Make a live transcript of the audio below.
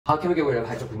How can we get rid of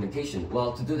hyperpigmentation?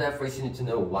 Well, to do that, first you need to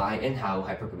know why and how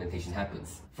hyperpigmentation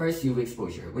happens. First, UV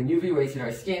exposure. When UV rays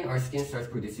hit our skin starts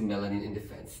producing melanin in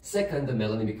defense. Second, the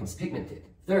melanin becomes pigmented.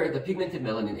 Third, the pigmented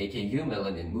melanin, aka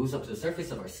melanin, moves up to the surface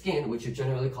of our skin, which is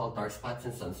generally called dark spots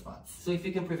and sunspots. So if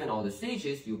you can prevent all the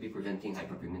stages, you'll be preventing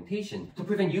hyperpigmentation. To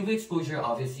prevent UV exposure,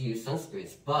 obviously use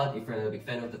sunscreens, but if you're not a big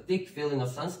fan of the thick feeling of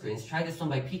sunscreens, try this one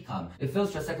by P.CALM. It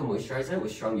feels just like a moisturizer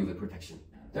with strong UV protection.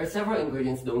 There are several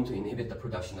ingredients known to inhibit the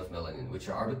production of melanin, which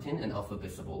are arbutin and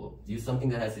alpha-bisabolol. Use something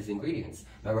that has these ingredients.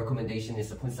 My recommendation is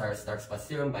the Poncirus Dark Spot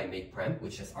Serum by P.CALM,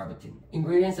 which has arbutin.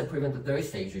 Ingredients that prevent the third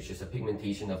stage, which is the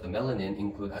pigmentation of the melanin,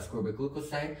 include ascorbyl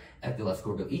glucoside, ethyl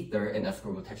ascorbyl ether, and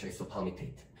ascorbyl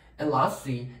tetraisopalmitate. And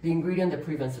lastly, the ingredient that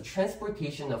prevents the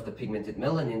transportation of the pigmented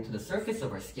melanin to the surface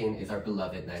of our skin is our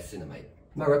beloved niacinamide.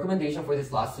 My recommendation for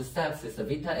these last two steps is the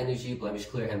Vita Energy Blemish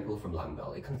Clear Ampoule from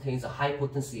LANBELLE. It contains a high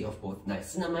potency of both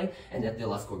niacinamide and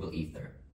ethyl ascorbyl ether.